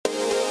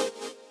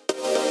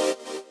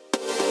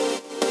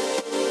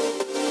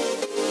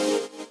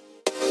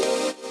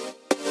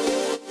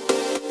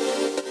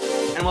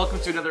and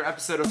welcome to another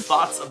episode of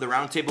Thoughts of the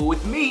Roundtable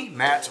with me,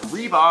 Matt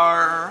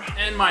Rebar.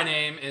 And my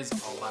name is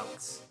Paul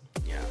Laux.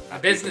 Yeah. My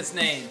business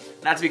name.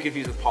 Not to be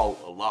confused with Paul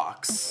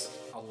Laux.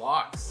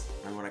 Laux.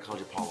 Remember when I called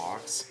you Paul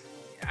Laux?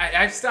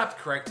 I've stopped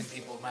correcting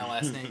people with my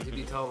last name, to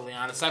be totally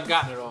honest. I've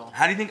gotten it all.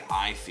 How do you think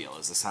I feel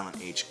as the silent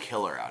H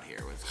killer out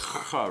here with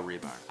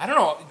Rebar? I don't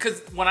know,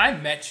 because when I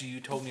met you, you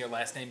told me your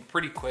last name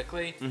pretty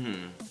quickly.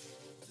 Mm-hmm.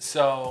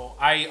 So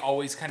I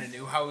always kind of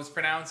knew how it was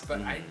pronounced, but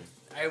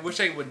I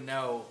wish I would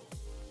know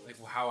like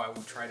how I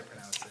would try to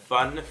pronounce it.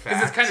 Fun fact.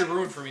 Because it's kind of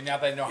ruined for me now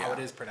that I know how it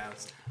is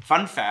pronounced.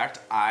 Fun fact,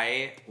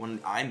 when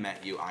I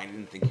met you, I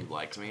didn't think you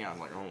liked me. I was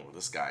like, oh,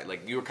 this guy.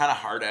 Like, you were kind of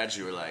hard edged.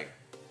 You were like,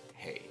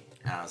 hey.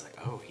 And I was like,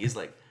 oh, he's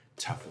like,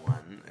 tough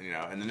one. You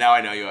know, and then now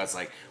I know you. I was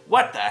like,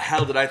 what the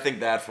hell did I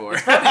think that for?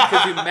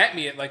 Because you met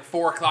me at like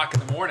 4 o'clock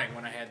in the morning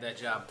when I had that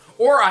job.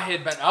 Or I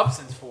had been up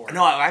since 4.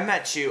 No, I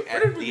met you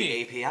at did we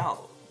the meet? APL,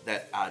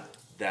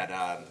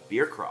 that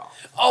beer crawl.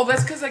 Oh,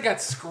 that's because I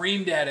got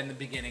screamed at in the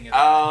beginning of it.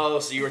 Oh,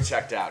 so you were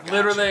checked out. Gotcha.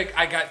 Literally,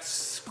 I got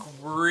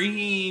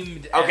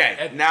screamed Okay,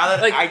 at, now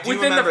that like, I do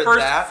within remember the first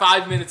that,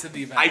 5 minutes of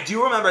the event. I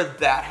do remember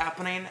that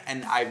happening,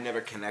 and I've never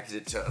connected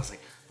it to. I was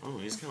like, oh,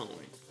 he's kind of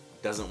like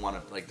doesn't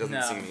want to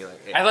doesn't seem to me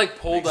like. Hey, I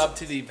pulled up sense.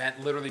 to the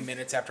event literally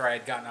minutes after I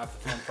had gotten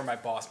off the phone from my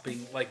boss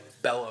being like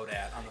bellowed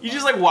at. On the You phone.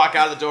 just like walk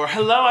out of the door.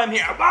 Hello, I'm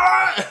here.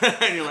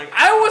 And you're like,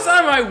 I was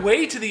on my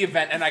way to the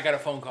event and I got a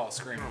phone call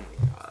screaming.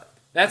 oh my God.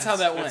 That's how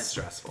that went. That's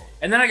stressful.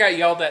 And then I got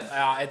yelled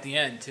at the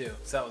end too,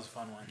 so that was a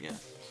fun one. Yeah.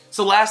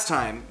 So last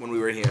time when we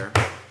were here,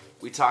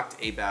 we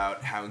talked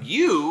about how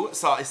you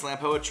saw a slam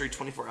poetry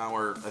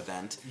 24-hour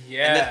event.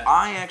 Yeah. And that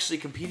I actually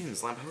competed in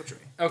slam poetry.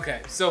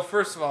 Okay, so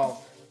first of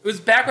all, it was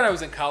back when I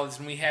was in college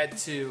and we had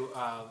to,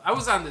 I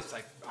was on this,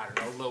 like, I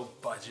don't know, low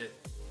budget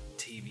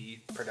TV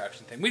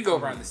production thing. We'd go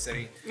around the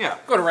city, Yeah.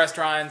 go to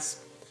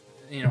restaurants,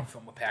 you know,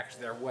 film a package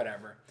there,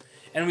 whatever.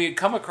 And we had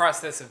come across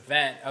this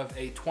event of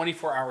a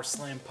 24-hour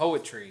slam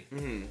poetry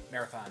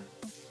marathon.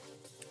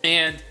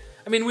 And,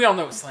 I mean, we all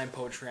know what slam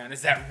poetry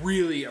is that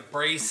really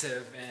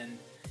abrasive and,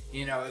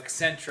 you know,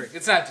 eccentric.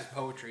 It's not just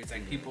poetry. It's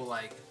like people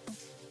like,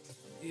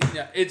 you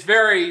know, it's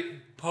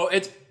very,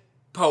 it's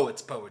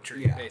poets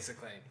poetry,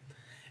 basically.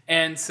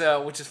 And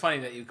so, which is funny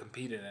that you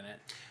competed in it.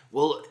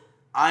 Well,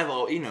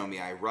 you know me,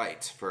 I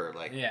write for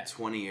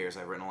 20 years.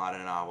 I've written a lot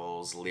of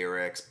novels,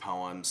 lyrics,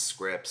 poems,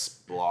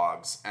 scripts,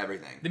 blogs,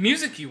 everything. The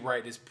music you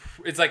write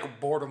it's like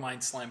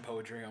borderline slam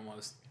poetry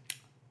almost.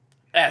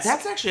 Esque.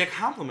 That's actually a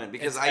compliment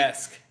because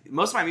esque.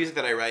 Most of my music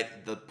that I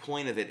write, the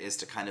point of it is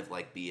to kind of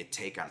like be a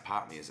take on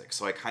pop music.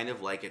 So I kind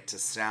of like it to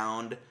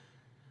sound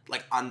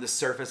like on the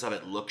surface of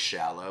it look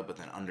shallow, but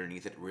then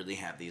underneath it really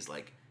have these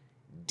like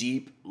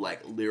deep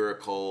like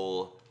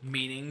lyrical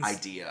meanings,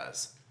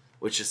 ideas.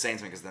 Which is saying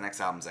something because the next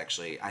album's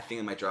actually, I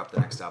think I might drop the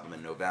next album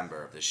in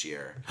November of this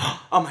year.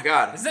 Oh my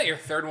God. Isn't that your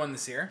third one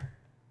this year?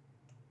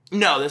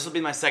 No, this will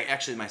be my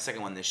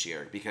second one this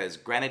year because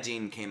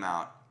Grenadine came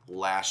out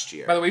last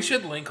year. By the way, we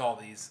should link all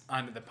these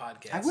onto the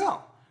podcast. I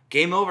will.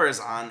 Game Over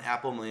is on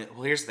Apple.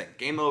 Well, here's the thing.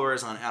 Game Over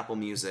is on Apple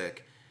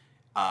Music,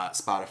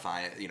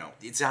 Spotify. You know,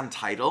 it's on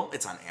Tidal.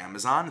 It's on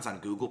Amazon. It's on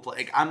Google Play.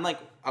 Like, I'm like,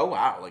 oh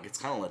wow, like it's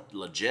kind of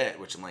legit.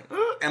 Which I'm like,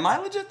 am I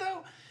legit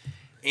though?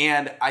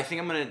 And I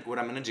think I'm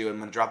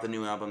gonna drop the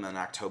new album in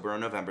October or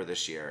November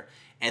this year,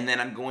 and then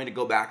I'm going to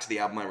go back to the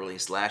album I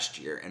released last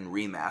year and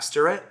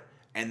remaster it,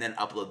 and then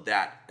upload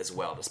that as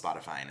well to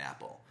Spotify and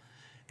Apple.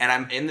 And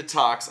I'm in the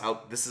talks.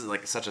 This is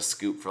like such a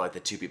scoop for like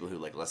the 2 people who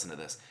like listen to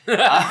this. They're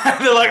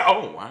like,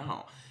 oh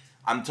wow.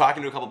 I'm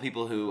talking to a couple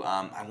people who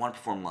I want to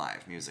perform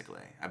live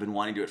musically. I've been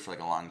wanting to do it for like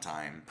a long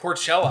time.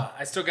 Porchella.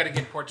 I still got to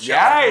get Porchella.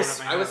 Yes!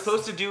 I was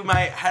supposed to do my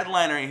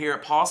headliner here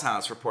at Paul's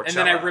house for Porchella. And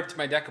then I ripped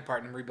my deck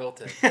apart and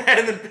rebuilt it.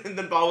 and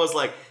then Paul was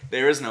like,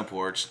 there is no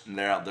porch.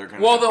 They're going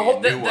to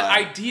the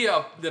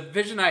idea, the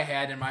vision I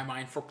had in my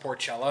mind for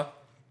Porchella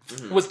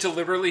was to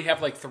literally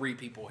have like 3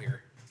 people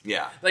here.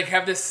 Yeah. Like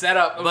have this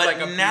setup of but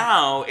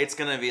now it's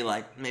going to be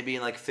like maybe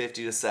like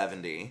 50 to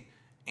 70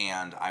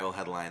 and I will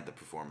headline the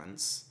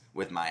performance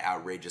with my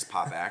outrageous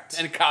pop act.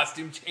 And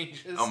costume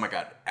changes. Oh my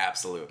God,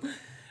 absolutely.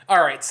 All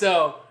right,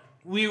 so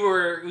we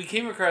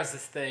came across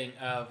this thing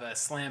of a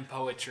slam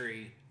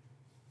poetry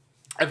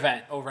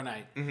event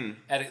overnight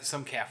at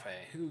some cafe.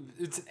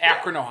 It's in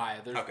Akron, Ohio.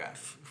 There's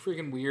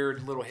freaking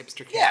weird little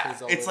hipster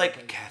cafes all over it's like the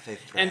place. Cafe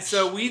Fresh. And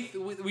so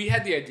we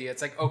had the idea.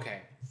 It's like,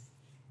 okay.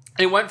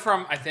 It went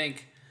from, I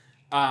think,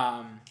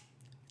 10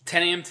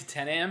 a.m. to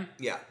 10 a.m.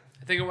 Yeah.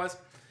 I think it was.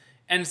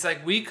 And it's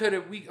like, we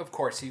of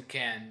course, you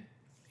can,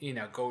 you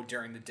know, go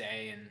during the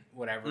day and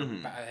whatever,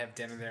 have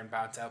dinner there and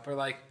bounce out. But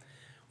like,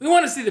 we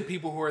want to see the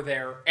people who are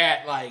there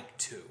at like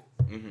 2.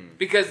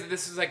 Because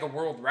this is like a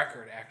world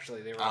record,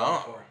 actually, they were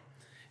going for.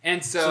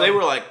 And so they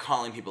were like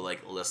calling people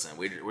like, listen,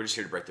 we're just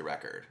here to break the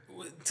record.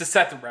 To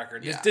set the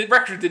record. Yeah. The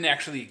record didn't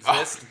actually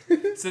exist.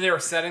 So they were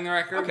setting the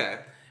record. Okay.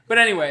 But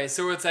anyway,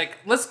 so it's like,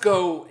 let's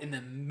go in the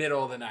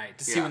middle of the night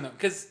to see when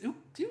because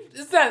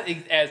it's not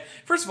as,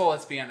 first of all,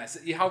 let's be honest,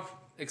 how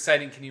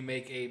exciting can you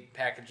make a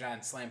package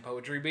on slam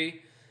poetry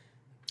be?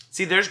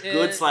 See, there's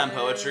good slam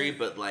poetry,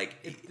 but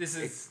like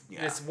this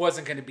yeah. this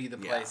wasn't going to be the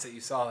place that you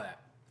saw that.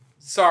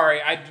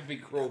 Sorry, I'd be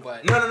cruel,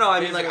 but no. I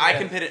mean, like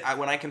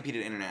when I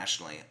competed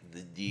internationally,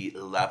 the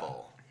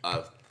level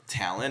of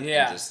talent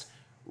and just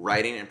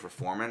writing and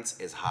performance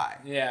is high.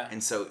 Yeah.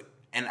 And so,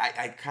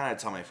 I kind of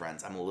tell my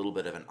friends I'm a little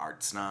bit of an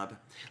art snob.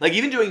 Like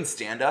even doing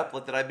stand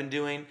up that I've been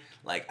doing,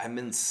 like I've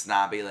been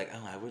snobby. Like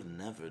I would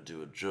never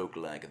do a joke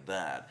like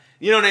that.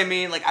 You know what I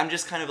mean? Like I'm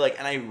just kind of like,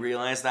 and I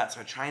realize that, so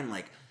I try and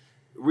like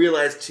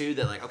realize too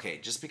that like okay,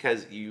 just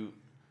because you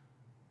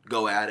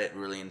go at it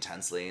really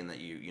intensely and that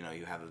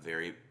you have a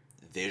very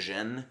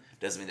vision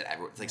doesn't mean that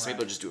everyone, like some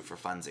people just do it for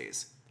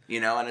funsies,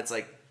 and it's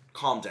like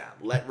calm down,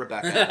 let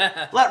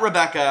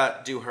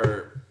Rebecca do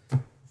her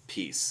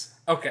piece.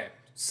 Okay,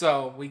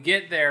 so we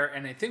get there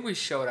and I think we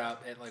showed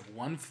up at like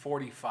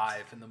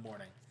 1:45 in the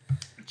morning.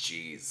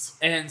 Jeez.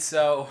 And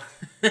so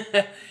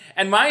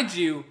and mind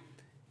you,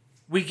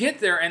 we get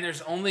there and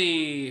there's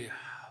only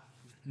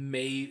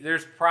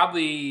there's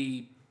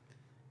probably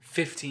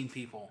 15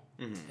 people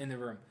in the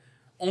room.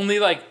 Only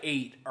like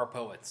 8 are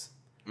poets.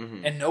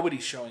 And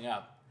nobody's showing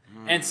up.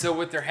 And so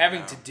what they're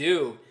having to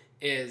do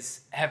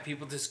is have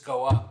people just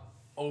go up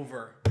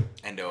over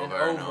and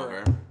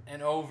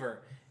over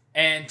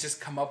and just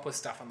come up with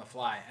stuff on the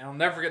fly. And I'll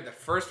never forget the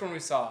first one we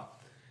saw,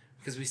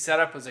 because we set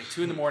up, it was like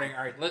 2 a.m. All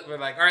right, we're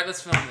like, all right,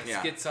 let's film this.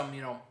 Yeah. Get some,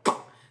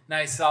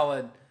 nice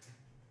solid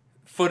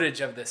footage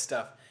of this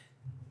stuff.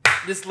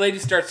 This lady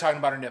starts talking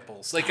about her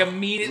nipples. Like,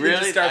 immediately really?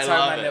 just starts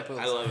talking about nipples.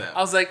 I love it.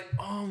 I was like,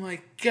 oh my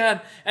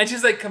God. And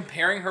she's like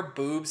comparing her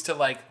boobs to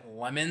like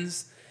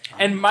lemons.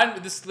 And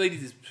this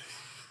lady's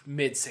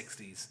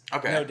mid-60s.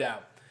 Okay. No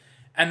doubt.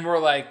 And we're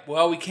like,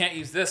 well, we can't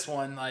use this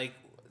one. Like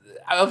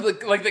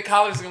the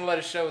collar's going to let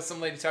us show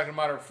some lady talking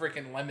about her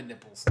freaking lemon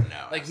nipples.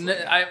 No. Like, no,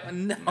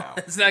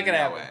 it's not going to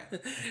happen.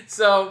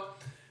 So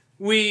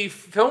we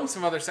filmed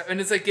some other stuff, and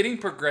it's like getting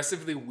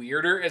progressively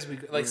weirder as we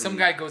like. Some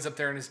guy goes up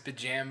there in his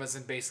pajamas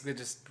and basically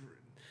just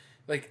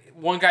like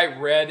one guy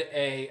read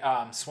a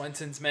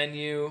Swenson's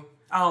menu.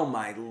 Oh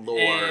my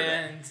Lord!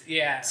 And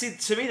yeah, see,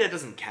 to me that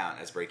doesn't count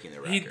as breaking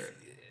the record.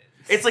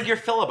 It's like you're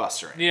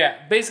filibustering. Yeah,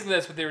 basically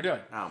that's what they were doing.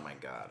 Oh my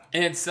God!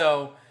 And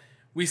so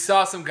we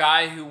saw some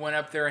guy who went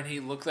up there and he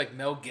looked like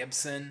Mel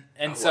Gibson.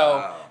 And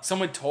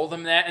someone told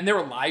him that, and they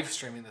were live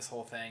streaming this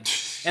whole thing.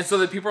 And so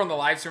the people on the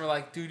live stream were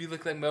like, dude, you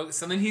look like Mel Gibson.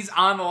 So then he's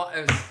on the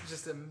it was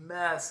just a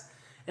mess.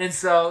 And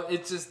so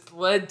it just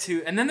led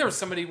to, and then there was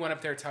somebody who went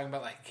up there talking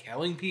about like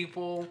killing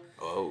people.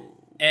 Oh.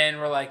 And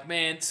we're like,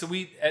 man, so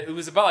it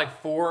was about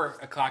like 4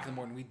 o'clock in the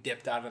morning. We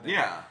dipped out of there.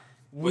 Yeah.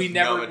 We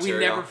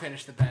never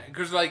finished the pen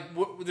because like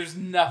there's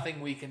nothing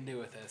we can do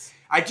with this.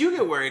 I do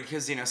get worried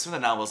because some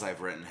of the novels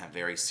I've written have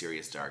very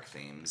serious, dark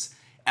themes,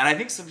 and I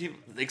think some people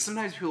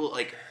sometimes people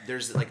like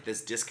there's like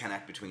this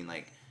disconnect between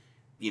like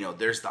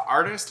there's the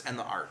artist and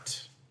the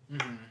art.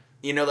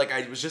 Mm-hmm. Like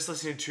I was just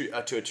listening to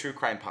a true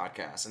crime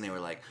podcast, and they were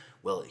like,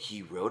 well,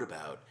 he wrote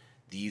about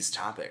these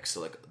topics,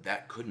 so like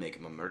that could make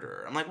him a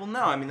murderer. I'm like, well,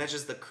 no, I mean that's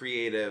just the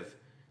creative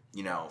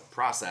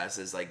process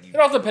is like it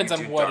all depends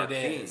on what it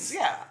is.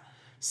 Yeah.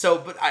 So,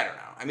 but I don't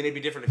know. I mean, it'd be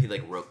different if he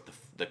like wrote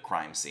the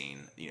crime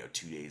scene,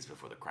 2 days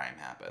before the crime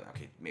happened.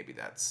 Okay, maybe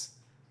that's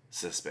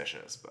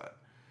suspicious, but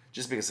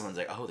just because someone's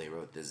like, oh, they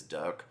wrote this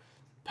dark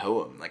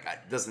poem, like,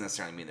 it doesn't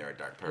necessarily mean they're a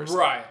dark person.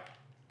 Right.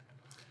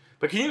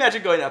 But can you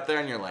imagine going up there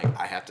and you're like,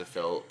 I have to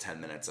fill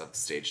 10 minutes of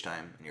stage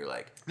time, and you're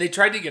like, they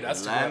tried to get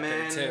us to go up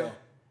there too.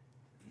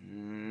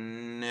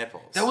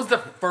 Nipples. That was the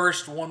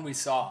first one we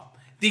saw.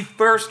 The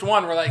first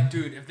one, we're like,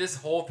 dude, if this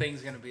whole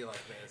thing's gonna be like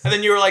this. And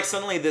then you were like,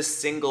 suddenly this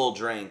single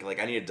drink, like,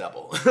 I need a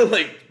double.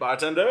 Like,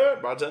 bartender.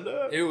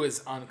 It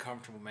was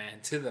uncomfortable, man,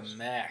 to the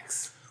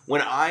max.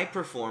 When I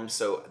performed,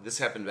 so this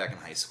happened back in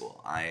high school.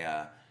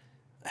 I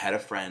had a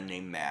friend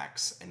named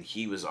Max, and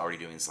he was already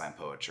doing slam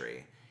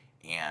poetry.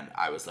 And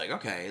I was like,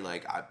 okay,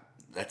 like,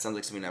 that sounds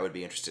like something I would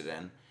be interested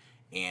in.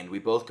 And we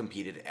both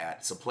competed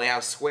so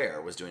Playhouse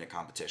Square was doing a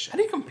competition. How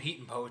do you compete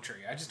in poetry?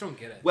 I just don't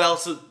get it. Well,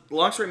 so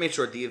long story made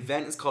short, the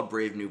event is called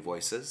Brave New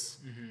Voices.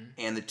 Mm-hmm.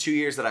 And the 2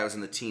 years that I was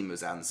in the team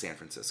was out in San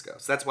Francisco.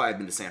 So that's why I've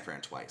been to San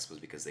Fran twice, was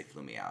because they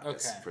flew me out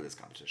for this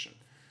competition.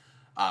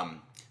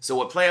 So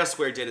what Playhouse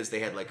Square did is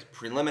they had like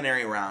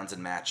preliminary rounds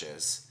and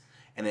matches.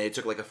 And they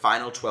took like a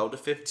final 12 to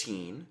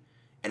 15.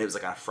 And it was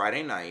like on a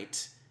Friday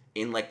night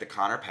in like the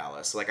Connor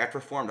Palace. So like I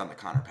performed on the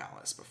Connor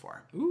Palace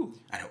before. Ooh.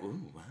 I know,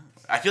 ooh, wow.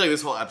 I feel like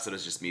this whole episode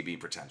is just me being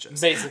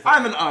pretentious. Basically.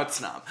 I'm an art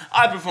snob.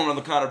 I performed on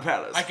the Connor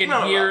Palace. I can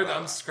hear the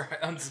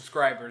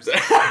unsubscribers.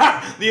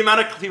 The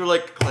amount of people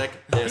like, click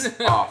this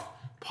off.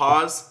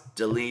 Pause,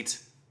 delete,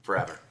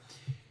 forever.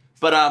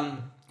 But,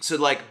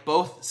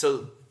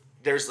 so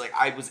there's like,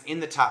 I was in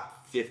the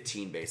top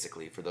 15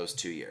 basically for those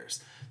 2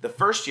 years. The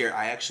first year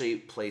I actually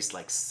placed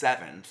like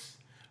 7th,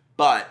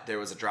 but there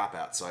was a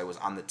dropout, so I was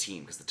on the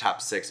team because the top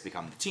 6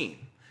 become the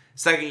team.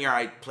 Second year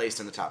I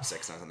placed in the top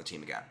 6 and I was on the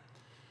team again.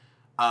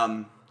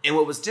 And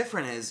what was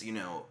different is,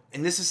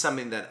 and this is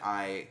something that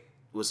I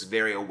was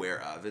very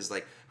aware of, is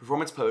like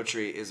performance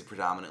poetry is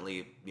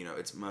predominantly,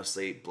 it's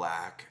mostly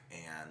Black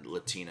and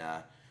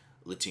Latino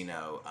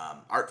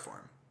art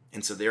form.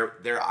 And so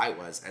there I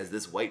was as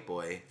this white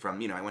boy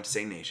from, I went to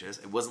St. Ignatius.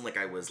 It wasn't like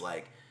I was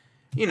like,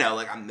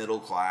 like I'm middle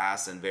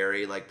class and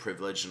very like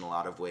privileged in a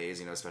lot of ways,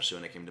 especially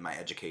when it came to my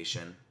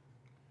education.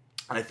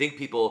 And I think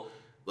people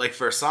like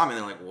first saw me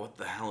and they're like, what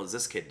the hell is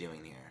this kid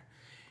doing here?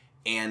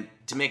 And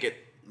to make it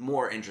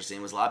more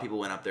interesting was a lot of people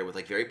went up there with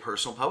like very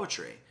personal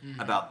poetry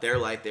about their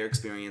life, their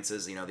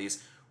experiences,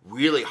 these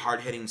really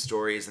hard-hitting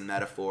stories and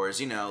metaphors,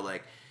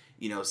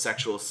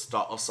 sexual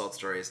assault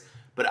stories.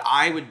 But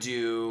I would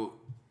do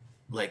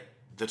like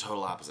the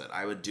total opposite.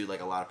 I would do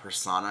like a lot of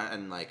persona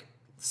and like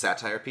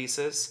satire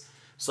pieces.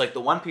 So like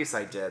the one piece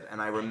I did,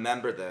 and I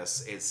remember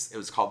this, it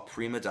was called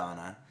Prima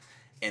Donna,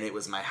 and it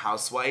was my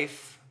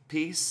housewife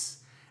piece.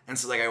 And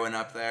so like I went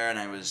up there and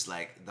I was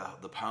like,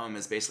 the poem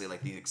is basically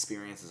like the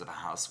experiences of a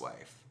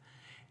housewife.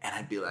 And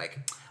I'd be like,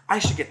 I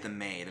should get them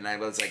made. And I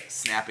was like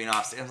snapping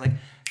off. I was like,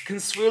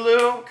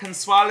 Consuale,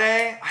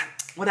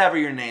 whatever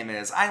your name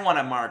is, I want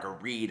a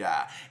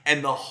margarita.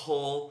 And the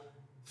whole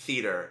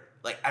theater,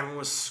 like everyone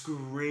was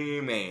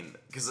screaming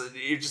because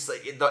it just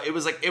like it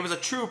was a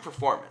true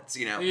performance,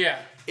 Yeah.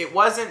 It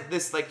wasn't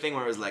this like thing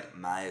where it was like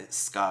my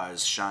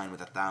scars shine with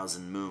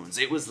 1,000 moons.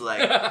 It was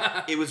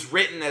like it was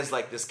written as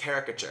like this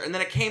caricature, and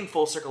then it came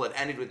full circle. It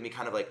ended with me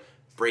kind of like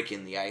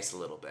breaking the ice a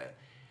little bit,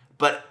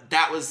 but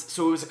it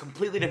was a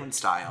completely different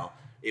style.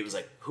 It was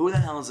like, who the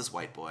hell is this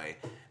white boy?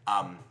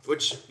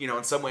 Which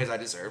in some ways I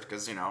deserved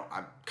because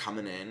I'm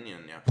coming in,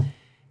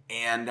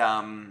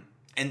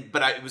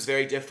 but it was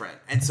very different.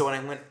 And so when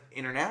I went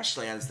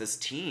internationally as this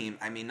team,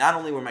 I mean, not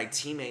only were my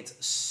teammates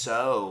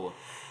so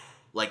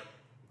like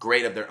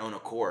great of their own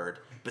accord,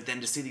 but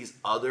then to see these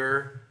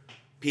other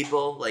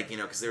people, like,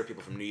 because there were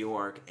people from New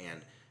York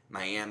and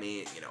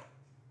Miami,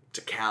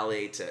 to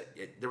Cali,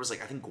 there was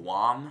like, I think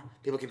Guam,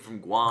 people came from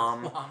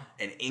Guam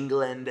and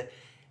England,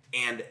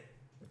 and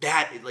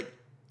that, like,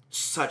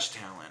 such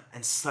talent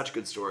and such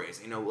good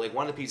stories. Like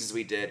one of the pieces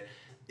we did,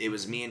 it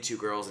was me and two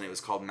girls, and it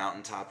was called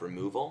Mountaintop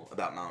Removal,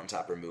 about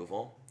mountaintop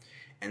removal.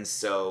 And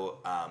so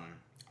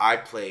I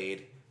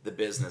played the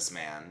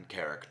businessman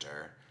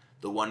character.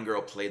 The one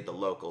girl played the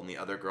local, and the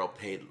other girl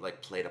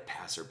played a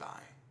passerby.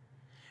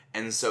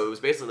 And so it was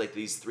basically like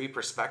these three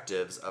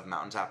perspectives of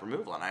mountaintop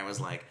removal. And I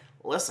was like,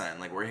 listen,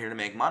 like we're here to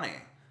make money.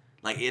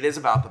 Like it is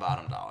about the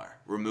bottom dollar.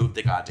 Remove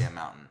the goddamn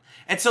mountain.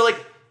 And so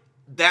like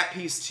that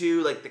piece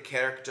too, like the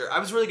character, I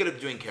was really good at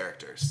doing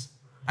characters.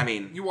 I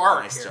mean, you are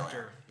a character. Still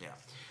am. Yeah.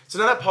 So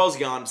now that Paul's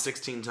yawned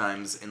 16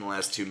 times in the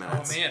last 2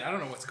 minutes. Oh man, I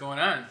don't know what's going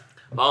on.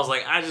 Paul's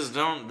like, I just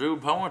don't do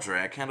poetry.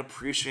 I can't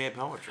appreciate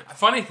poetry. A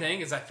funny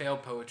thing is I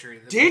failed poetry.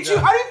 Did you?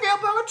 How did you fail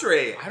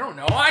poetry? I don't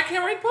know. I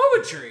can't write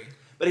poetry.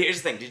 But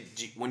here's the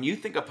thing. When you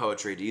think of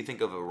poetry, do you think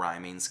of a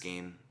rhyming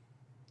scheme?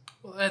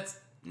 Well, that's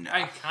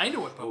kind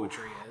of what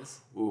poetry is.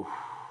 Ooh.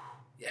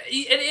 Yeah,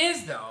 it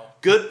is, though.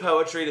 Good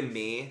poetry to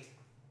me,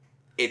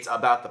 it's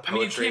about the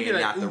poetry and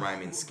not the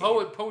rhyming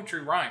scheme.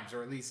 Poetry rhymes,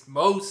 or at least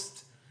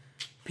most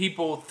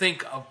people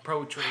think of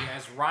poetry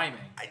as rhyming.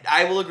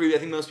 I will agree. I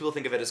think most people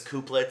think of it as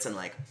couplets and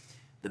like,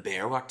 the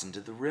bear walked into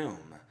the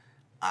room.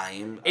 I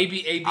am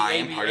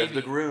part of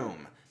the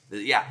groom.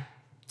 Yeah.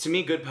 To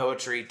me, good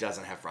poetry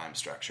doesn't have rhyme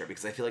structure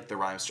because I feel like the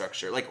rhyme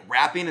structure, like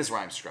rapping is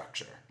rhyme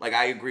structure. Like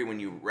I agree, when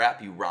you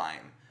rap, you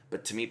rhyme.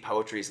 But to me,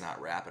 poetry is not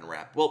rap, and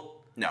rap. Well,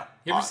 no.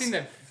 You ever seen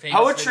that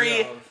famous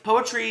video of...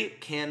 Poetry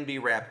can be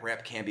rap.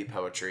 Rap can be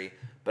poetry.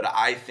 But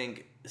I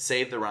think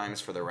save the rhymes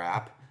for the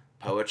rap.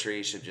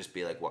 Poetry should just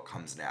be like what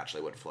comes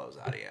naturally, what flows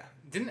out of you.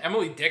 Didn't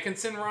Emily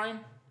Dickinson rhyme?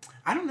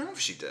 I don't know if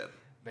she did.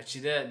 Bet she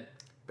did.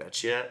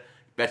 Bet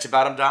you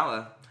bottom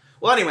dollar.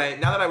 Well, anyway,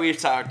 now that we've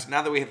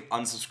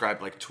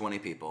unsubscribed like 20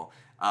 people,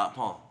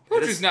 Paul.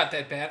 Poetry's not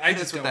that bad. I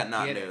just don't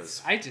get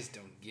it. I just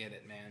don't get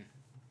it, man.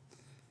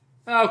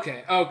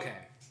 Okay.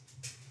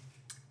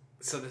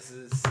 So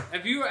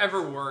have you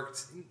ever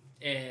worked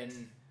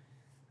in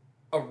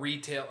a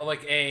retail,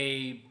 like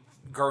a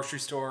grocery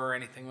store or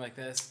anything like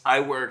this?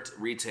 I worked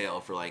retail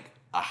for like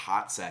a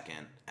hot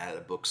second at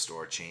a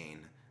bookstore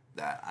chain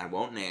that I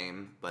won't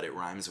name, but it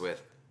rhymes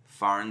with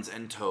Farns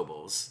and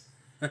Tobles.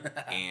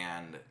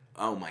 And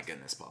oh my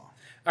goodness, Paul.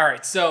 All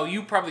right, so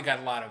you probably got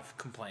a lot of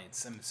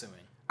complaints, I'm assuming.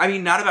 I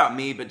mean, not about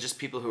me, but just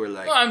people who are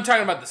like... Well, I'm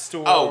talking about the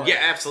store. Oh, yeah,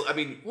 absolutely. I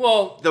mean,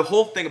 the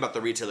whole thing about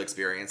the retail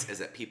experience is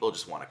that people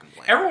just want to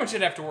complain. Everyone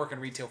should have to work in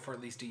retail for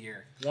at least a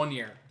year. 1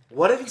 year.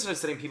 What if instead of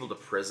sending people to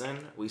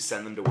prison, we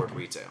send them to work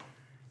retail?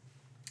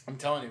 I'm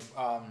telling you.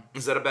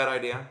 Is that a bad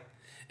idea?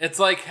 It's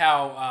like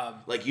how...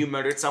 like you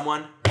murdered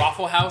someone?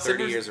 Waffle House.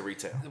 30 years of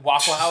retail.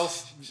 Waffle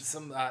House,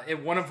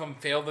 one of them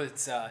failed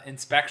its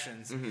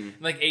inspections.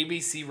 Mm-hmm. Like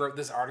ABC wrote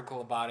this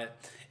article about it.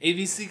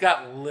 ABC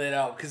got lit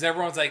up because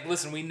everyone's like,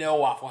 listen, we know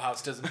Waffle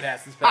House doesn't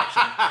pass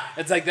inspection.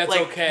 It's like, that's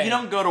okay. You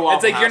don't go to Waffle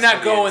House. It's like, you're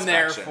not going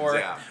there for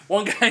it.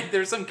 One guy,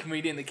 there's some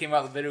comedian that came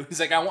out with the video. He's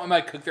like, I want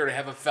my cook there to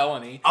have a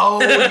felony. Oh,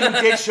 you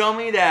did show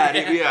me that.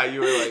 Yeah,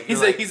 you were like...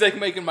 He's like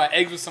making my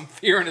eggs with some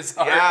fear in his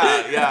heart.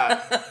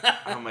 Yeah.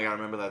 Oh my God, I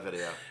remember that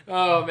video.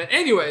 Oh, man.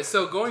 Anyway,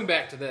 so going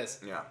back to this.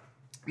 Yeah.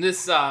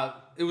 This,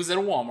 it was at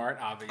a Walmart,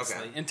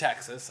 obviously, in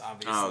Texas,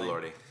 obviously. Oh,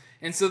 Lordy.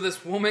 And so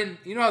this woman,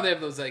 you know how they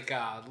have those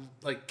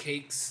like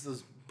cakes,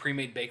 those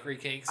pre-made bakery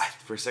cakes?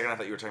 For a second, I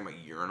thought you were talking about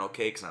urinal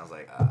cakes, and I was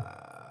like,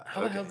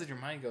 How the hell did your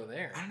mind go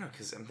there? I don't know,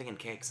 because I'm thinking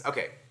cakes.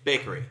 Okay,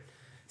 bakery.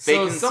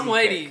 So some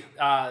lady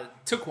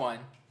took one,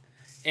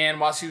 and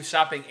while she was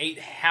shopping, ate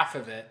half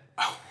of it.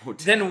 Oh,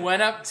 then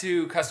went up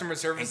to customer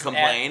service and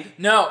complained?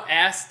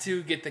 Asked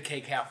to get the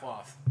cake half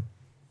off.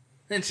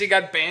 And she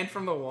got banned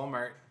from the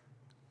Walmart.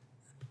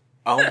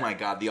 Oh my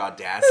God, the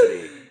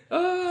audacity.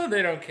 Oh,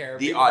 they don't care.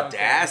 The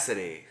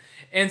audacity.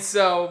 And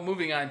so,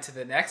 moving on to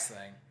the next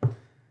thing.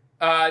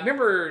 I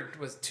remember it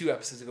was 2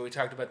 episodes ago we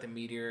talked about the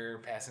meteor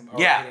passing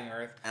over hitting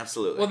Earth.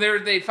 Absolutely. Well,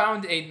 they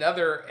found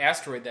another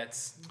asteroid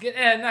that's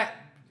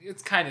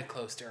it's kind of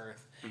close to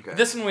Earth. Okay.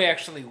 This one we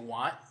actually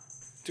want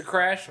to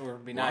crash, or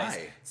would be nice.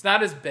 Why? It's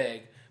not as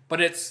big,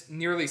 but it's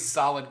nearly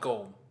solid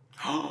gold.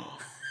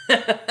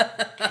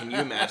 Can you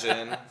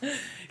imagine?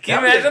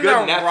 Can you imagine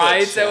the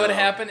riots that would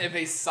happen if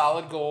a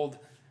solid gold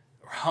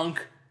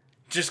hunk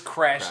just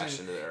crashed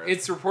into the Earth?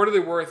 It's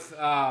reportedly worth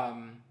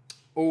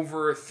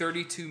over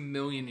 32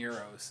 million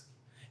euros.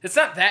 It's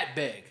not that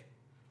big.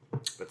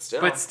 But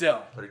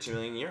still. 32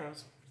 million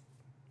euros.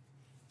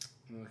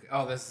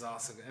 Oh, this is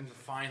awesome. And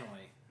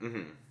finally.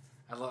 Mm-hmm.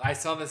 I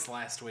saw this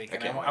last week,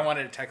 and I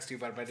wanted to text you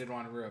about it, but I didn't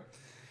want to ruin it.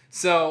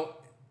 So,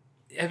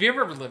 have you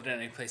ever lived in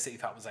any place that you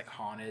thought was like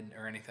haunted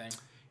or anything?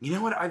 You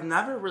know what? I've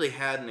never really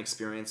had an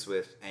experience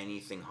with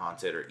anything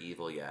haunted or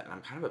evil yet, and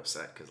I'm kind of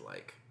upset because,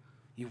 like,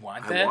 you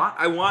want that?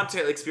 I want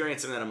to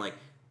experience something that I'm like,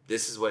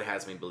 this is what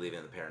has me believing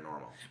in the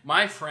paranormal.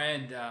 My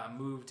friend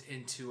moved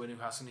into a new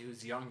house when he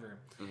was younger,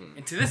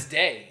 and to this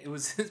day, it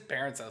was his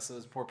parents' house, so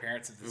his poor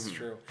parents, if this is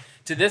true.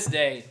 To this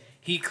day,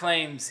 he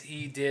claims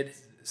he did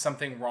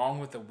something wrong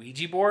with the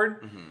Ouija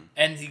board,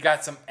 and he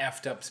got some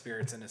effed up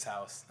spirits in his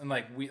house, and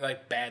like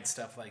bad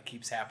stuff like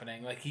keeps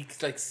happening. Like he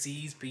like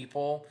sees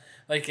people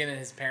like in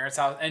his parents'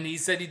 house, and he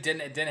said it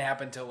didn't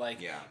happen till like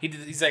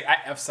he's like, I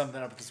effed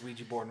something up with this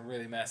Ouija board and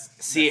really messed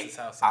his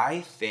house up.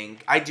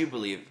 I do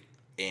believe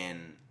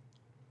in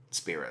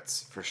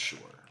spirits for sure,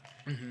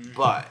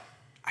 but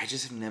I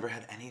just have never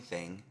had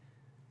anything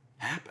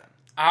happen.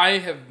 I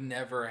have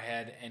never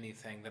had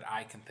anything that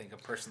I can think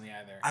of personally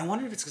either. I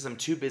wonder if it's because I'm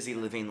too busy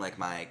living like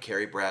my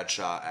Carrie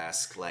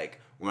Bradshaw-esque, like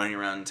running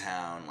around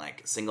town,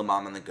 like single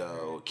mom on the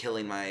go,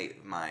 killing my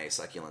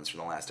succulents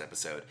from the last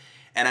episode,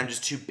 and I'm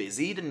just too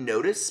busy to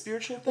notice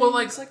spiritual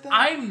things like that.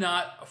 I'm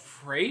not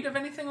afraid of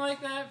anything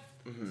like that.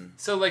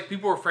 So like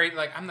people are afraid,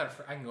 like I'm not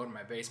afraid. I can go to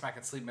my basement, I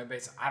can sleep in my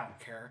basement, I don't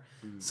care.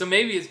 So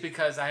maybe it's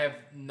because I have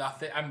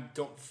nothing, I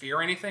don't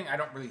fear anything, I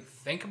don't really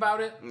think about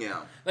it.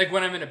 Yeah. Like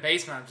when I'm in a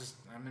basement,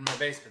 I'm in my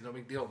basement, no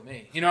big deal to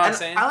me. You know what I'm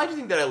saying? I like to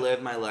think that I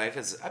live my life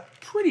as a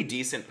pretty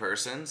decent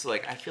person, so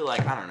like I feel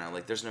like, I don't know,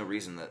 like there's no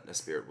reason that a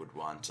spirit would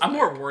want to. I'm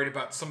more worried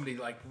about somebody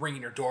like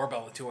ringing your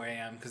doorbell at 2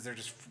 a.m. because they're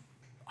just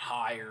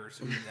high or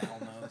who the hell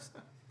knows.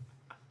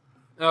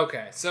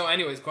 Okay, so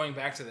anyways, going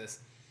back to this.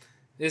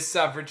 This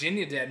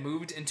Virginia dad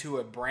moved into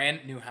a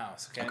brand new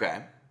house.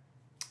 Okay.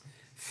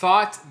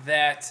 Thought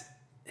that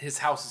his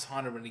house was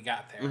haunted when he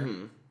got there,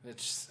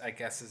 which I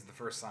guess is the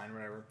first sign or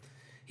whatever.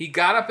 He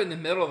got up in the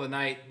middle of the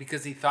night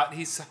because he thought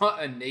he saw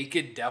a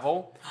naked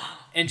devil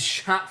and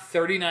shot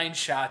 39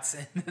 shots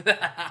into the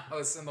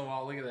house in the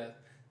wall. Look at that.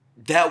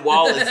 That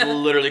wall is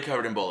literally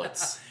covered in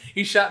bullets.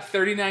 He shot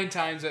 39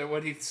 times at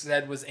what he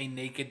said was a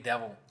naked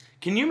devil.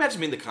 Can you imagine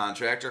being the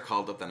contractor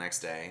called up the next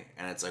day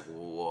and it's like,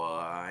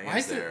 why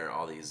is there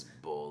all these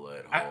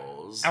bullet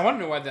holes? I want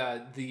to know why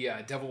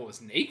the devil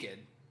was naked.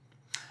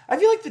 I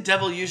feel like the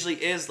devil usually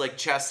is like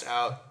chest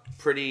out,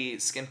 pretty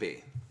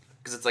skimpy,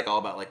 because it's like all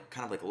about like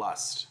kind of like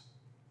lust,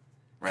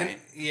 right?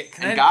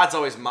 God's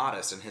always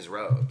modest in his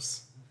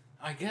robes.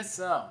 I guess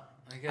so.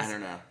 I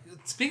don't know.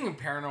 Speaking of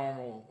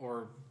paranormal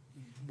or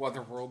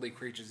otherworldly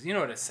creatures, you know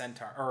what a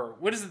centaur, or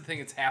what is the thing?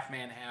 It's half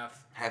man,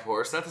 half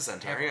horse. That's a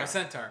centaur. A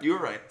centaur. You were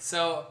right.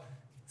 So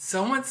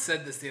someone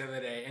said this the other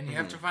day, and you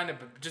have to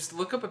just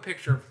look up a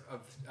picture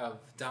of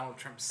Donald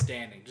Trump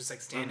standing, just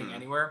like standing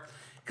anywhere.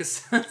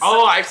 Because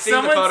I've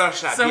seen the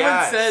Photoshop.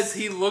 Someone says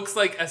he looks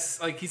like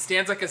he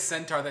stands like a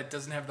centaur that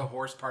doesn't have the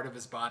horse part of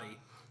his body.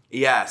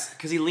 Yes,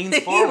 because he leans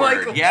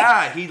forward.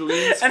 He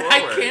leans and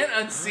forward. I can't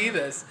unsee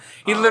this.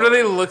 He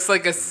literally looks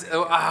like a.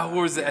 What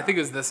was it? I think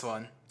it was this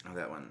one. Oh,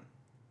 that one.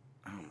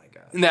 Oh my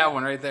god. That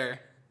one right there.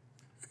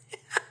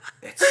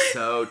 It's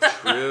so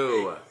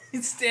true.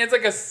 He stands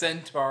like a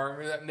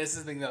centaur that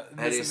misses the thing.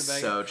 That is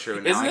so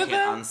true. Now I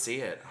can't unsee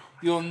it.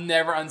 You'll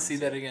never unsee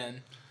that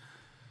again.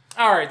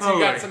 All right, so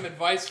you got some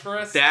advice for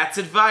us? That's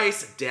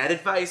advice. Dad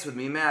advice with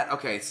me, Matt.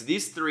 Okay, so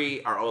these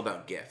 3 are all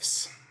about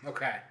gifts.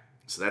 Okay.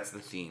 So that's the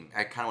theme.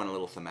 I kind of went a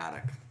little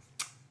thematic.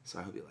 So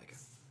I hope you like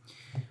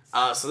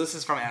it. So this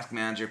is from Ask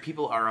Manager.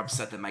 People are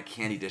upset that my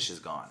candy dish is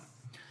gone.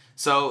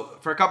 So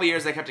for a couple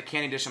years, I kept a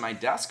candy dish on my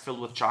desk filled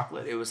with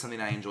chocolate. It was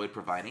something I enjoyed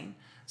providing.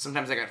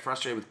 Sometimes I got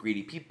frustrated with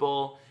greedy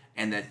people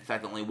and the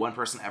fact that only one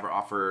person ever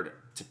offered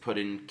to put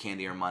in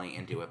candy or money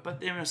into it.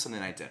 But it was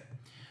something I did.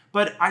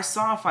 But I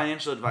saw a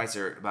financial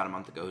advisor about a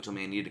month ago who told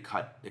me I needed to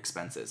cut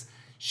expenses.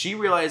 She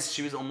realized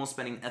she was almost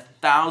spending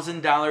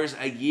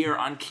 $1,000 a year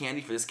on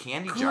candy for this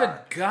candy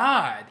jar. Good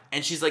God.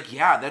 And she's like,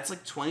 yeah, that's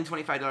like $20,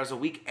 $25 a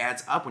week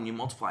adds up when you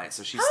multiply it.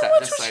 So she How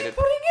much decided. was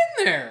she putting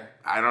in there?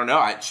 I don't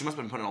know. She must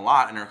have been putting a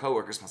lot, and her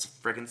coworkers must have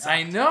freaking sucked.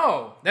 I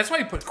know. That's why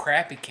you put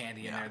crappy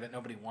candy in there that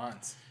nobody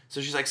wants. So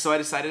she's like, so I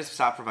decided to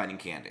stop providing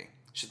candy.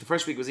 The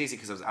first week was easy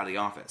because I was out of the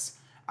office.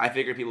 I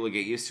figured people would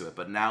get used to it,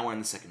 but now we're in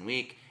the second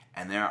week,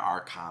 and there are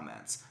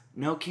comments.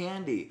 No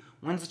candy.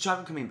 When's the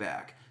chocolate coming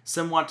back?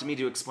 Some wanted me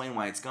to explain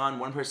why it's gone.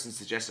 One person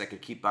suggested I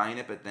could keep buying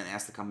it, but then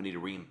asked the company to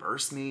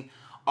reimburse me.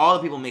 All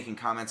the people making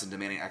comments and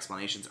demanding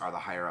explanations are the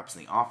higher-ups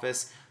in the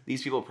office.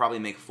 These people probably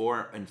make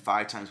 4 and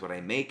 5 times what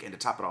I make, and to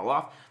top it all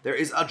off, there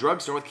is a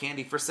drugstore with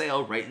candy for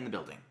sale right in the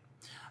building.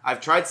 I've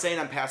tried saying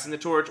I'm passing the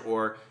torch,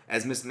 or,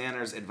 as Miss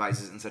Manners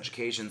advises in such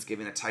occasions,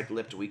 giving a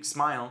tight-lipped, weak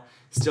smile.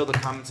 Still, the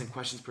comments and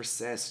questions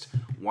persist.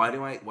 Why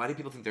do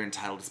people think they're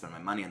entitled to spend my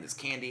money on this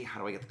candy? How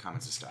do I get the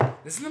comments to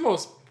stop? This is the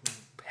most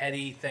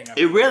petty thing I've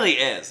It really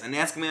is. And the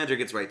Ask a Manager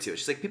gets right to it.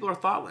 She's like, people are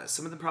thoughtless.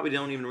 Some of them probably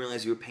don't even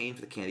realize you were paying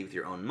for the candy with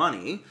your own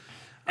money.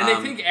 And they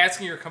think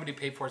asking your company to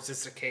pay for it's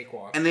just a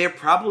cakewalk. And they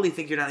probably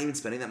think you're not even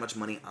spending that much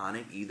money on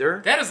it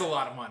either. That is a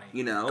lot of money.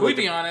 You know? Can we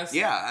be honest?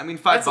 Yeah, I mean,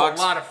 $5. That's a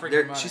lot of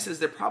freaking money. She says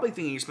they're probably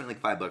thinking you're spending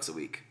like $5 a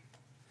week.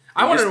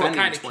 I want to know what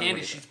kind of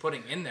candy she's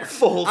putting in there.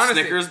 Full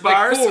Snickers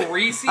bars? Like full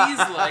Reese's?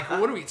 Like,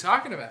 what are we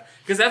talking about?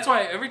 Because that's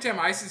why every time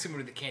I see someone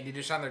with a candy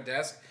dish on their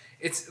desk,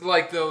 it's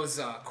like those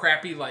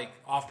crappy, like,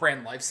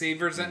 off-brand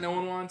Lifesavers that no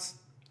one wants.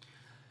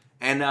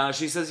 And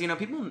she says,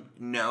 people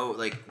know,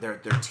 like, they're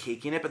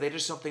taking it, but they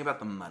just don't think about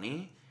the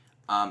money,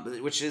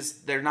 which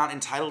is, they're not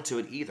entitled to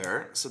it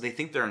either, so they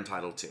think they're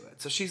entitled to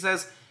it. So she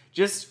says,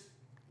 just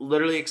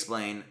literally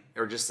explain,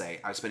 or just say,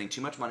 I was spending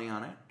too much money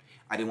on it,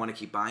 I didn't want to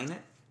keep buying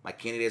it, my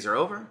candy days are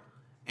over,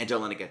 and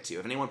don't let it get to you.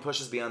 If anyone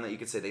pushes beyond that, you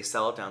could say they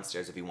sell it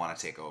downstairs if you want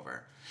to take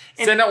over.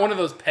 And send out one of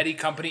those petty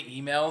company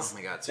emails oh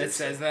my God, that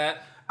seriously. says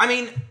that. I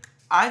mean,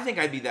 I think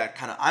I'd be that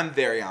kind of, I'm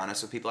very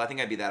honest with people. I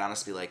think I'd be that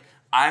honest to be like,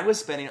 I was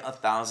spending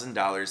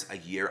 $1,000 a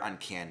year on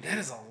candy. That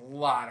is a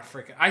lot of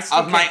freaking...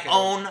 Of my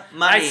own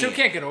money. I still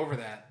can't get over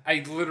that.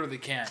 I literally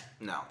can't.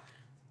 No.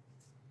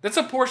 That's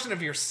a portion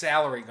of your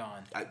salary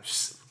gone.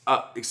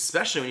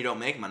 Especially when you don't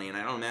make money, and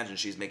I don't imagine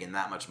she's making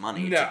that much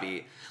money No. to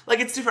be...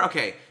 Like, it's different.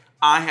 Okay,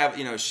 I have,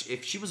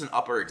 if she was an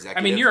upper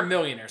executive... I mean, you're a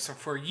millionaire, so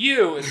for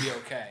you, it'd be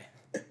okay.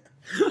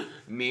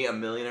 Me, a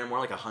millionaire, more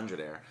like a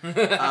hundredaire.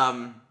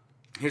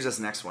 Here's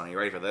this next one. Are you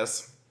ready for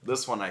this?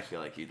 This one I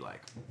feel like you'd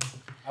like.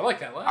 I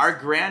like that list. Our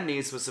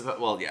grandniece was supposed...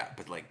 Well, yeah,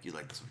 but like you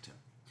like this one too.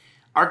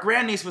 Our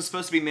grandniece was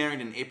supposed to be married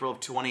in April of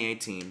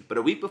 2018, but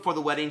a week before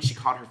the wedding, she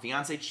caught her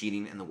fiancé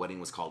cheating and the wedding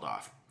was called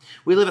off.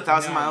 We live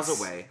 1,000 miles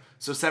away,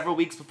 so several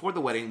weeks before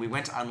the wedding, we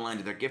went online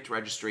to their gift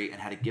registry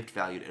and had a gift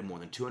valued at more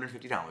than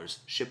 $250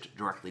 shipped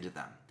directly to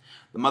them.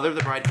 The mother of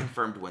the bride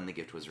confirmed when the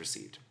gift was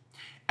received.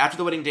 After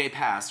the wedding day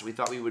passed, we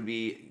thought we would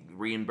be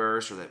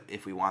reimbursed, or that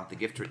if we want the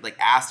gift,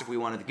 asked if we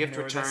wanted the gift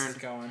returned.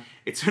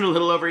 It's been a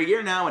little over a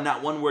year now, and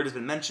not one word has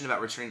been mentioned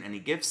about returning any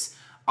gifts.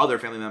 Other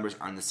family members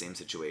are in the same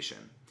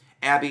situation.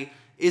 Abby,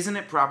 isn't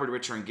it proper to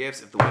return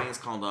gifts if the wedding is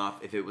called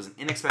off? If it was an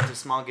inexpensive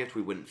small gift,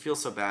 we wouldn't feel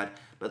so bad,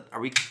 but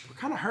we're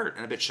kind of hurt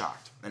and a bit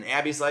shocked. And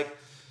Abby's like,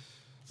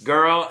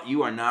 girl,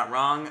 you are not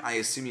wrong. I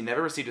assume you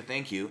never received a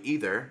thank you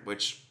either,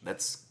 which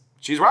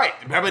she's right.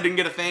 You probably didn't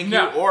get a thank you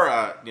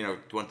or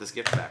want this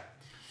gift back.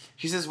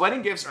 She says,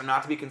 wedding gifts are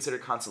not to be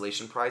considered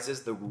consolation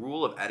prizes. The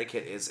rule of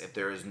etiquette is if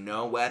there is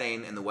no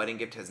wedding and the wedding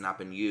gift has not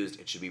been used,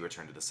 it should be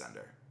returned to the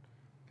sender.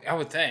 I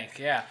would think,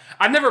 yeah.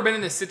 I've never been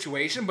in this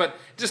situation, but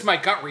just my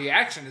gut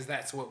reaction is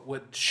that's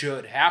what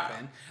should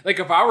happen. Like,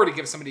 if I were to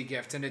give somebody a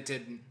gift and it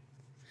didn't...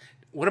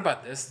 What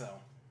about this, though?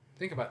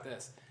 Think about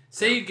this.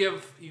 Say you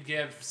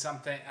give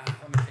something...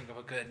 let me think of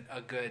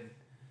a good...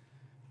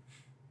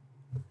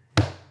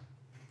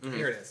 Mm-hmm.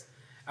 Here it is.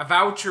 A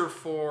voucher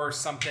for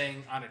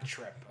something on a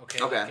trip,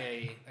 okay? Like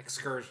a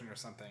excursion or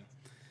something.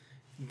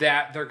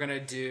 That they're going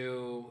to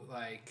do,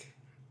 like,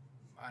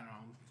 I don't know,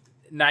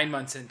 9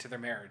 months into their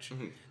marriage.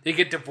 Mm-hmm. They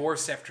get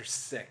divorced after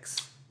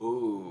 6.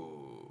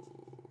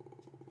 Ooh.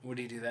 What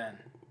do you do then?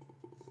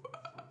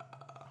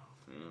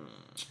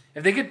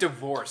 If they get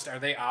divorced, are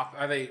they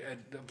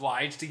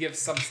obliged to give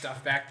some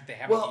stuff back that they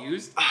haven't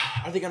used?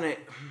 Are they gonna?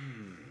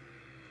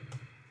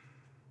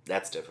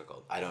 That's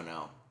difficult. I don't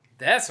know.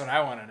 That's what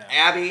I want to know.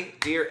 Abby,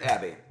 dear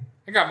Abby.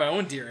 I got my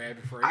own dear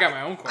Abby for. I got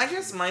my own question. I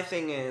guess my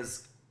thing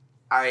is,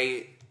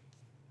 I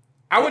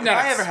would not.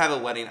 If I ever have a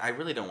wedding, I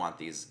really don't want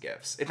these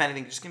gifts. If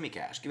anything, just give me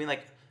cash. Give me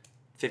like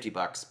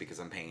 $50 because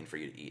I'm paying for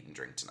you to eat and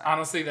drink tonight.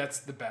 Honestly,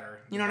 that's the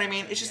better. You know what I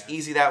mean? It's just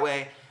easy that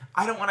way.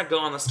 I don't want to go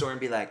on the store and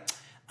be like,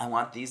 I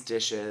want these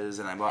dishes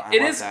and I want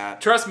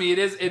that. Trust me, it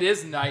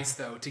is nice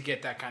though to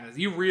get that kind of.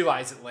 You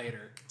realize it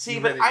later. See,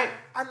 but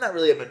I'm not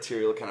really a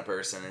material kind of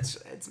person.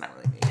 It's not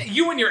really me.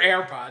 You and your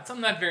AirPods.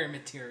 I'm not very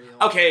material.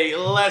 Okay,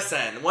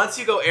 listen. Once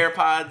you go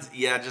AirPods,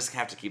 just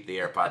have to keep the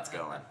AirPods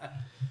going.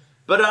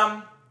 But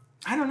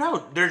I don't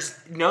know. There's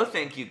no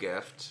thank you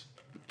gift.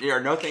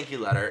 Or no thank you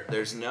letter.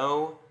 There's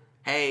no,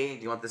 hey,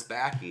 do you want this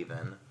back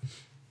even?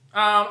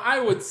 I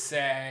would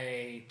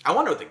say... I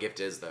wonder what the gift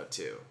is, though,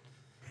 too.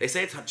 They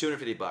say it's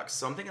 $250,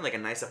 so I'm thinking like a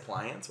nice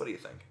appliance. What do you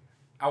think?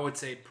 I would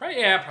say,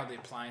 probably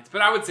appliance.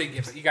 But I would say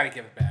gift. You got to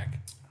give it back.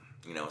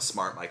 You know, a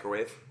smart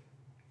microwave?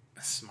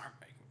 A smart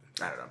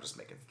microwave. I don't know. I'm just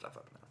making stuff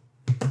up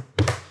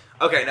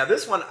now. Okay, now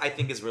this one I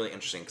think is really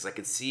interesting because I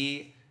could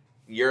see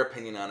your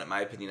opinion on it,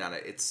 my opinion on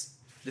it. It's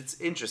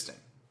interesting.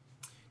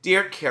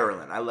 Dear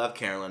Carolyn, I love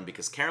Carolyn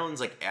because Carolyn's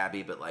like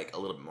Abby, but like a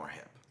little bit more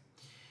hip.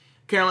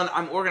 Carolyn,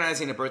 I'm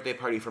organizing a birthday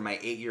party for my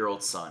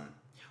 8-year-old son.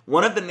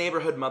 One of the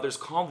neighborhood mothers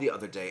called the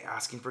other day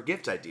asking for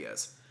gift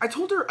ideas. I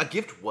told her a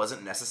gift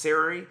wasn't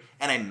necessary,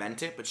 and I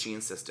meant it, but she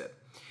insisted.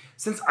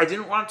 Since I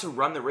didn't want to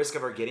run the risk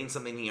of her getting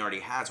something he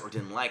already has or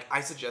didn't like,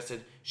 I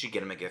suggested she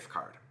get him a gift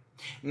card.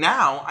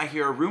 Now, I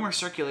hear a rumor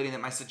circulating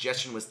that my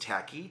suggestion was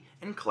tacky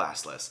and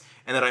classless,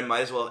 and that I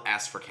might as well have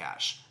asked for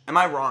cash. Am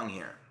I wrong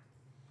here?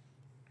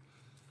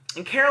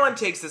 And Carolyn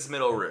takes this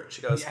middle route.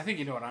 She goes... Yeah, I think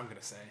you know what I'm going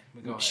to say.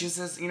 Go ahead. She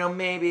says,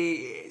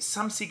 maybe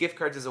some see gift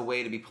cards as a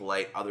way to be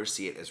polite, others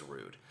see it as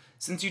rude.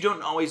 Since you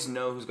don't always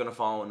know who's going to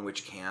fall in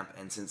which camp,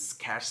 and since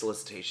cash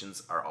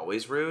solicitations are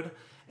always rude,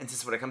 and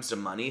since when it comes to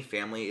money,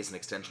 family is an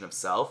extension of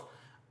self,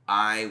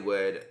 I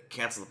would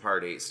cancel the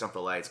party, stump the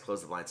lights,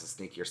 close the blinds, and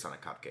sneak your son a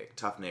cupcake.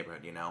 Tough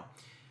neighborhood,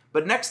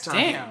 But next time...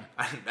 Damn.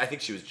 I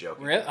think she was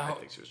joking. Really? I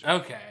think she was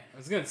joking. Okay. I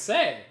was going to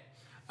say...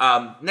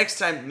 Next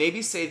time,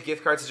 maybe save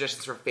gift card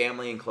suggestions for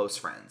family and close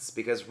friends,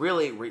 because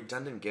really,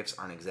 redundant gifts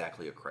aren't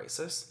exactly a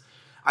crisis.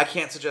 I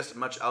can't suggest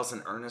much else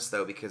in earnest,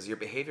 though, because your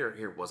behavior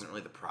here wasn't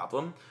really the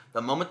problem.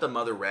 The moment the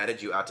mother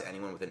ratted you out to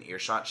anyone within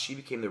earshot, she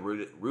became the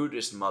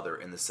rudest mother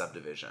in the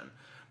subdivision.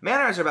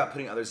 Manners are about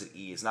putting others at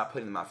ease, not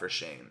putting them out for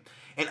shame.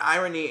 And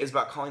irony is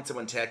about calling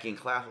someone tacky and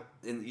class.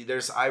 And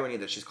there's irony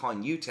that she's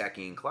calling you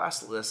tacky and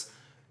classless,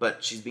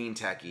 but she's being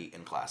tacky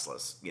and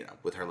classless,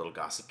 with her little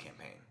gossip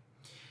campaign.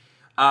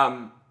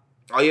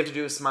 All you have to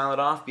do is smile it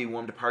off, be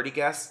warm to party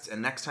guests,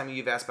 and next time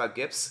you've asked about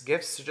gifts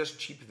are just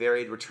cheap,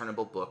 varied,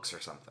 returnable books or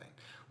something.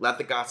 Let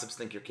the gossips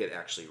think your kid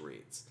actually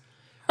reads.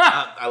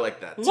 I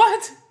like that.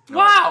 What?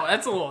 Wow,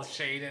 that's a little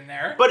shade in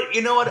there. But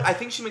you know what? I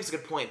think she makes a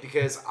good point,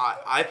 because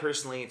I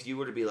personally, if you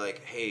were to be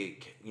like, hey,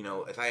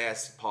 if I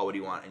asked Paul, what do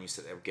you want? And you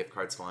said, a gift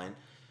card's fine.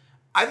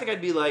 I think I'd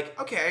be like,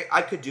 okay,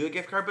 I could do a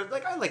gift card, but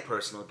I like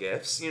personal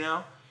gifts,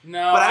 No,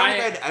 but I don't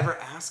think I'd ever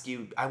ask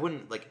you. I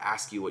wouldn't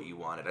ask you what you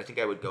wanted. I think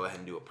I would go ahead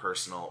and do a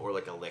personal or a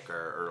liquor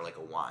or a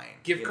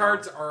wine. Gift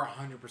cards are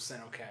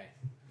 100% okay.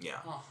 Yeah.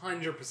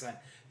 100%.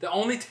 The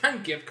only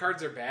time gift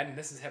cards are bad, and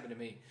this has happened to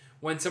me,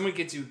 when someone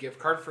gets you a gift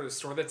card for the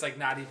store that's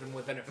not even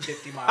within a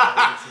 50-mile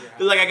radius of your house.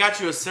 They're like, I got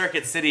you a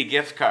Circuit City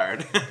gift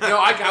card. No,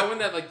 I got one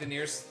that the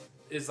nearest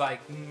is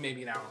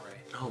maybe an hour away.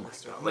 Oh my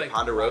god. Like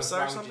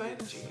Ponderosa or something?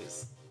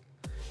 Jeez.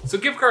 So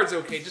gift cards are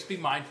okay. Just be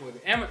mindful of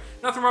it.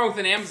 Nothing wrong with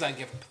an Amazon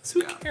gift.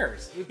 Who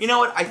cares? You know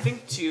what? I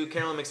think, too,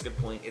 Carolyn makes a good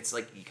point. It's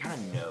you kind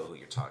of know who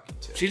you're talking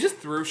to. She just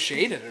threw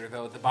shade at her,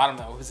 though, at the bottom,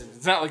 though.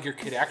 It's not like your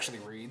kid actually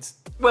reads.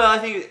 Well, I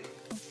think...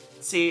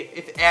 See,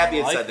 if Abby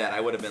had said that,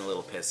 I would have been a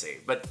little pissy.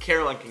 But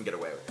Carolyn can get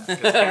away with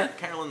that. Because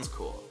Carolyn's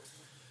cool.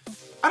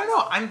 I don't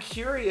know. I'm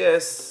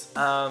curious.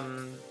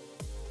 What's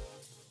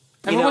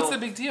the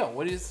big deal?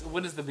 What is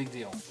the big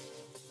deal?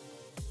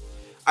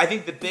 I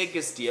think the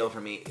biggest deal for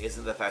me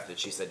isn't the fact that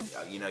she said,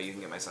 you can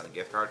get my son a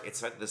gift card. It's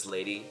the fact that this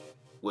lady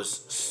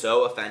was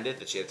so offended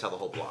that she had to tell the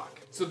whole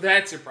block. So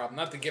that's your problem,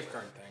 not the gift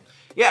card thing.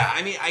 Yeah,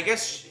 I mean, I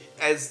guess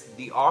as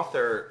the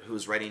author who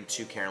was writing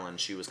to Carolyn,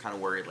 she was kind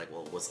of worried,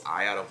 was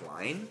I out of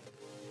line?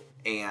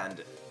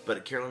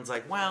 But Carolyn's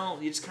like, well,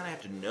 you just kind of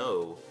have to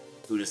know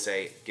who to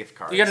say gift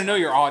cards. You got to know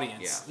your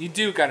audience. Yeah. You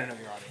do got to know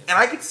your audience. And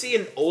I could see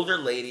an older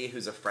lady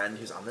who's a friend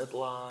who's on the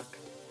block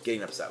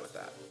getting upset with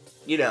that.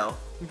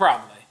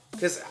 Probably.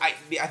 Because I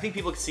think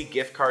people see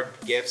gift card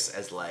gifts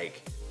as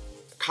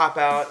cop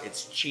out.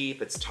 It's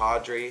cheap. It's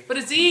tawdry. But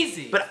it's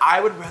easy. But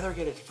I would rather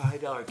get a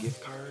 $5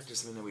 gift card,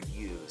 just something I would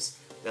use,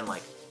 than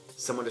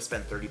someone to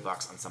spend $30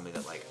 on something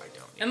that I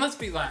don't need. And let's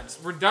be honest,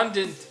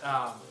 redundant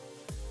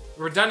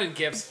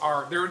gifts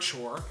they're a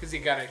chore because you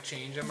gotta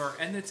change them,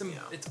 and it's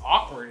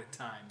awkward at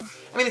times.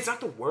 I mean, it's not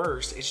the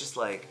worst. It's just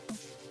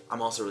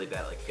I'm also really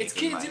bad at it's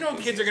kids.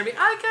 Kids are gonna be,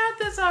 I got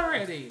this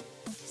already.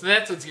 So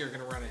that's what you're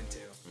gonna run into.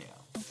 Yeah.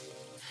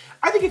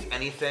 I think if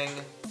anything,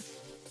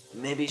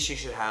 maybe she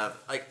should have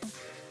I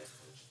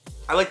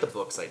like the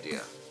books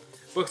idea.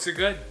 Books are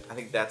good. I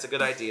think that's a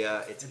good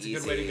idea. It's easy. a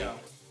good way to go.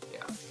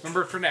 Yeah.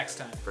 Remember for next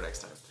time.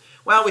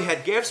 Well, we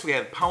had gifts. We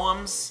had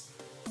poems.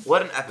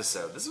 What an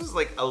episode. This was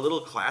a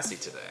little classy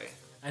today.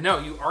 I know,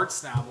 you art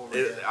snob over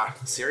there.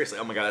 Seriously.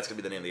 Oh my god, that's going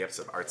to be the name of the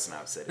episode, Art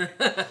Snob City.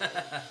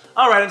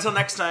 All right, until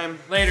next time.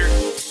 Later.